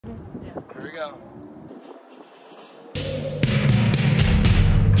Here we go.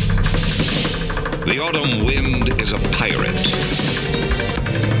 The autumn wind is a pirate,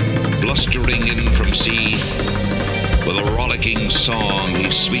 blustering in from sea. With a rollicking song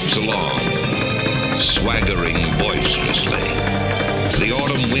he sweeps along, swaggering boisterously. The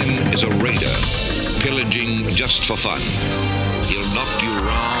autumn wind is a raider, pillaging just for fun. He'll knock you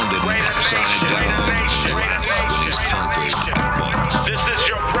round and upside down and laugh when he's conquered and won. This is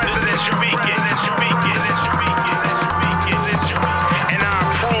your president speaking. And I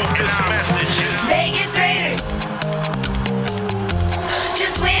approve this message. Vegas Raiders,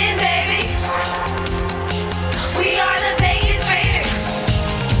 just win, baby. We are the Vegas Raiders,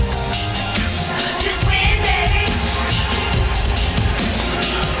 just win, baby.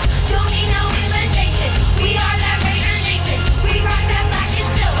 Don't need no invitation. We are that Raider Nation. We rock that black and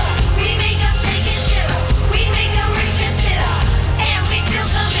silver. We make them shake and shiver. We make them reconsider. And we still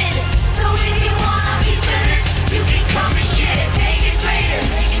committed. So if you want a piece of this, you can come and get it. Vegas Raiders,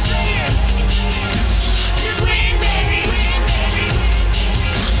 just win, baby.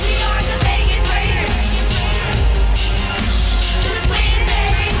 We are the Vegas Raiders, just win,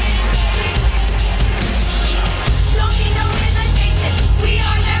 baby. Don't need no invitation. We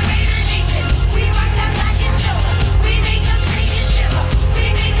are that Raider Nation. We rock that black and silver. We make them shake and shiver. We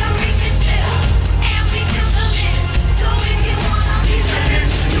make them reconsider. And we still committed. So if you want a piece of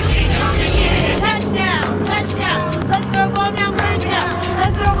this, you can come and get it. Touchdown, touchdown. Let's throw a ball down first down.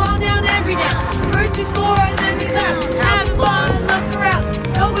 Let's throw a ball down every down. First we score and then we clap. Have fun, look around.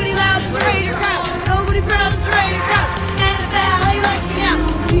 Nobody loud is a Raider crowd. Nobody proud is a Raider crowd. NFL, how you like me now?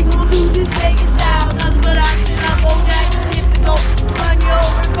 We gon' do this Vegas style. Nothing but action. I'm bold action. Hit the goal. Run you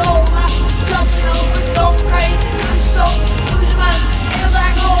over, go out. Jumping over, go crazy. Lose your soul, lose your mind. In a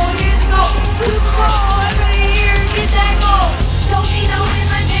black hole, here's the goal. Super Bowl, everybody here, get that goal. Don't need no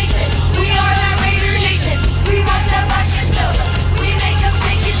invitation. We are that Raider Nation. We rock that black and silver. We make them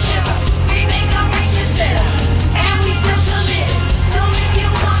shake and shiver. We make them reconsider. And we still committed. So if you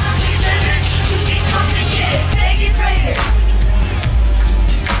want a piece of this, you can come and get it. Vegas Raiders,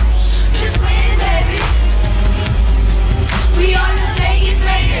 just win, baby. We are the Vegas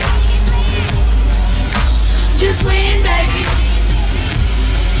Raiders, just win, baby.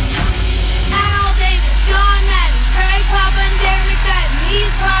 Al Davis, John Madden, Craig Papa, and Derek McFadden.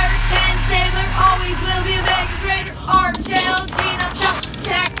 He's Pirate, Ken Stabler, always will be a Vegas Raider. Art Shell, Gene Upshaw,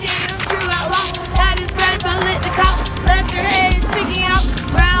 Jack Tatum, True Outlaw. That is Fred Litnicott, Lester Hayes, picking out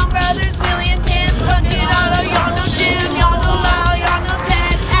Brown Brothers, Willie and Tim, Bucket Auto, y'all know Jim, y'all know Lyle, y'all know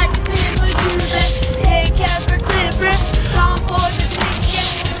Ted, Atkinson, Machusa, Hey Casper, Clifford, Tom Ford, the Ticket,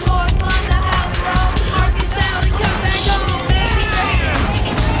 Lord Fun, the House Law, Marcus Allen, come back home, Vegas Raiders,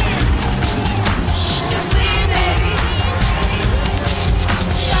 just win, baby.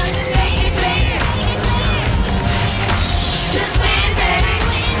 We are the Vegas Raiders, just win, baby.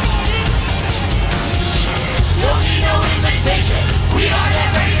 Don't need no invitation. We are that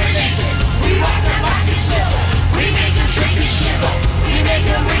Raider Nation. We rock that black and silver. We make them shake and shiver. We make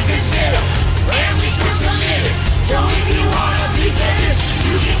them reconsider. And we still committed. So if you want a piece of this,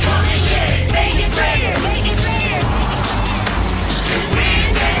 you can come and get it. Vegas Raiders, just win,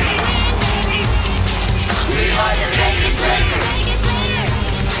 baby. We are the Vegas Raiders,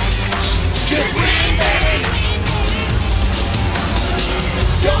 just win, baby.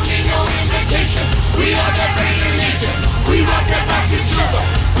 Don't need no invitation. We are that Raider Nation. We rock that black and silver.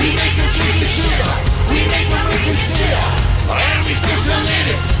 We make them shake and shiver. We make them reconsider. And we still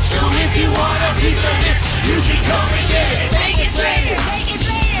committed. So if you want a piece of this, you can come and get it. Vegas Raiders,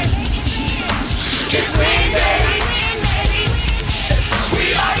 just win, baby.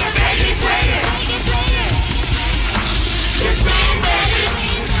 We are the Vegas Raiders, just win, baby.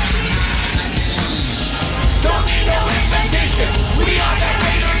 Don't need no invitation. We are that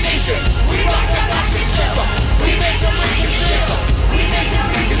Raider Nation. We rock that black and silver. We make them reconsider. We make them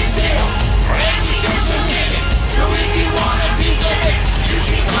reconsider. And we still committed. So if you want a piece of this, you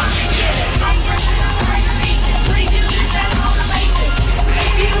can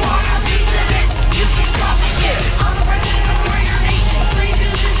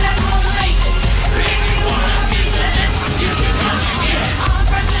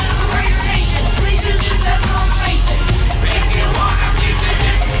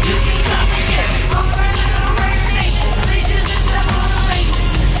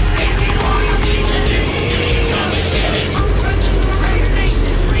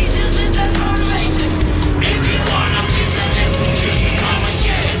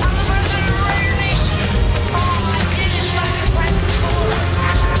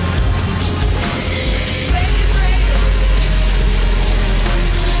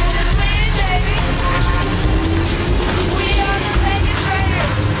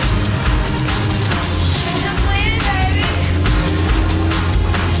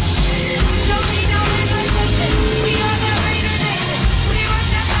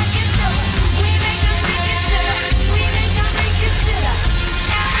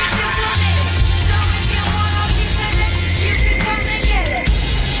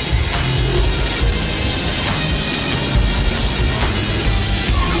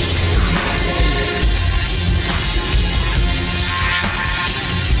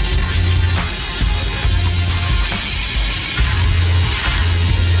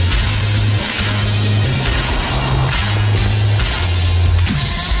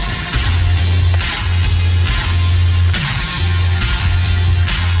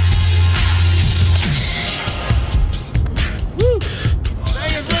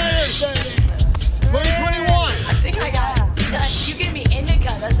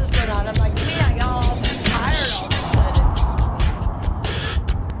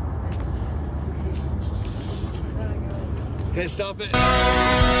Okay, stop it.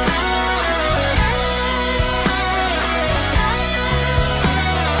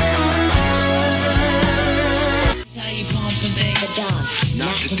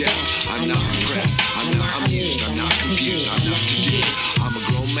 Not to death, I'm not impressed, I'm not amused, I'm not confused, I'm not confused. I'm a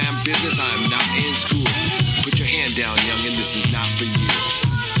grown man business, I'm not in school. Put your hand down, youngin', this is not for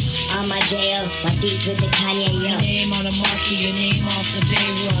you. On my jail, my beats with the Kanye, yo. Your name on the marquee, your name off the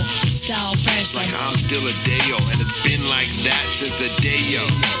payroll. Style fresh Like I'm still a Dayo, and it's been like that since the Dayo.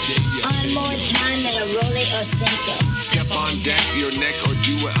 On more time than a Rolly or Seiko. Step on deck, your neck, or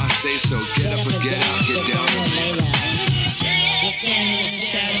do what I say so. Get up or get out, get down and lay low. Old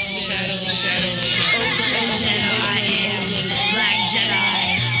Jedi, I am Black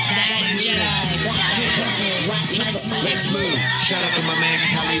Jedi, Black Jedi, Black people, let's move. Let's move. Shout out to my man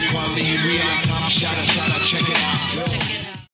Khalid Kwame, we on top. Shout out to